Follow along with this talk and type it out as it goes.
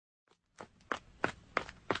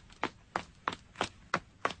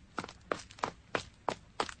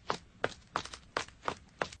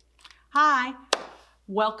Hi,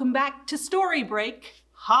 welcome back to Story Break.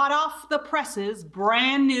 Hot off the presses,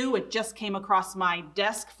 brand new. It just came across my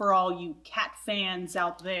desk for all you cat fans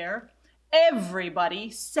out there.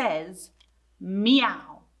 Everybody says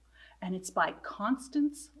Meow, and it's by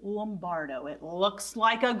Constance Lombardo. It looks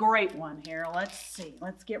like a great one here. Let's see,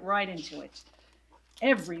 let's get right into it.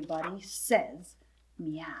 Everybody says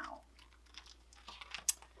Meow.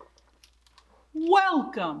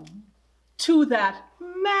 Welcome to that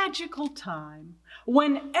magical time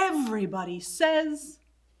when everybody says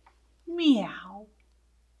meow,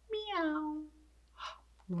 meow.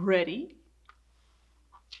 Ready?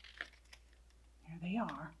 Here they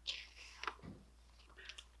are.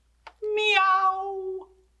 Meow.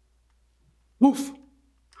 Woof.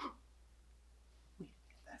 Wait,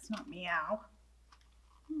 that's not meow.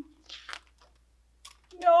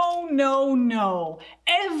 No, no, no.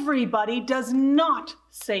 Everybody does not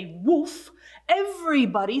say woof.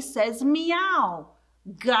 Everybody says meow.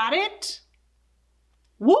 Got it?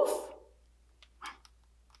 Woof.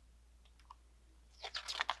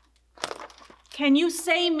 Can you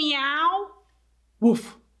say meow?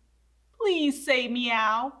 Woof. Please say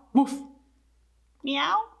meow. Woof.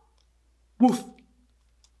 Meow. Woof.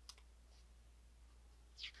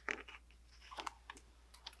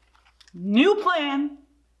 New plan.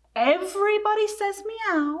 Everybody says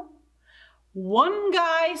meow. One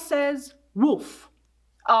guy says woof.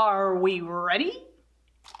 Are we ready?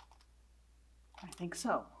 I think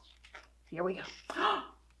so. Here we go.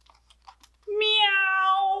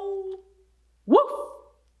 Meow. Woof.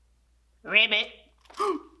 Ribbit.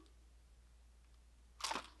 Who's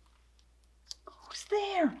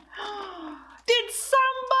there? Did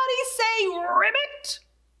somebody say ribbit?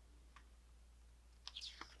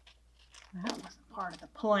 That wasn't part of the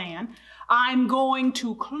plan. I'm going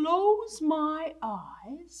to close my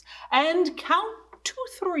eyes and count to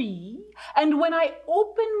 3. And when I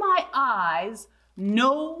open my eyes,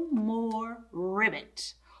 no more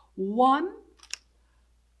ribbit. 1,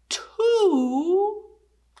 2.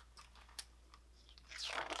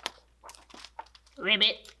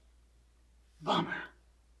 Ribbit. Bummer.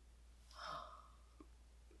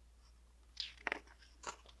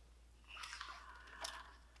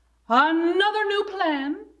 Another new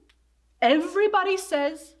plan. Everybody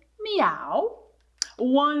says meow.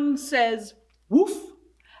 One says woof,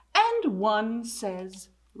 and one says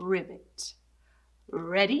ribbit.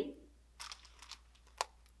 Ready?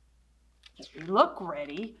 Look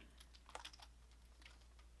ready.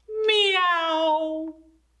 Meow.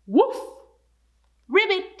 Woof.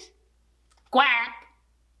 Ribbit. Quack.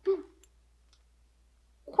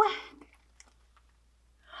 Quack.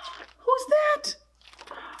 Who's that?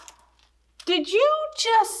 Did you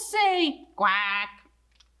just say quack?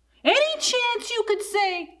 Any chance you could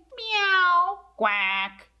say meow,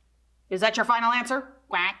 quack? Is that your final answer?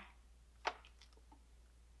 Quack.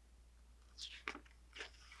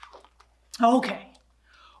 Okay,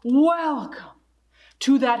 welcome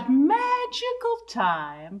to that magical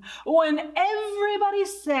time when everybody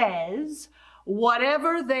says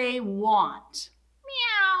whatever they want.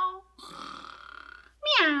 Meow.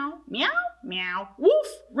 Meow, meow, meow, woof,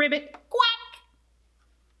 ribbit, quack.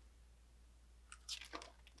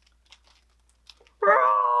 Roar!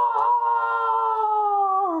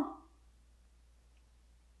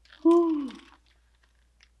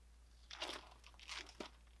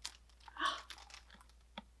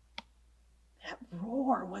 That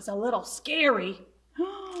roar was a little scary.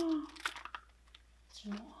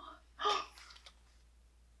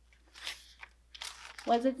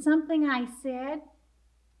 Was it something I said?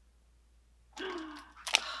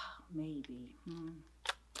 Maybe.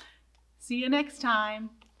 See you next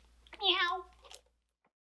time.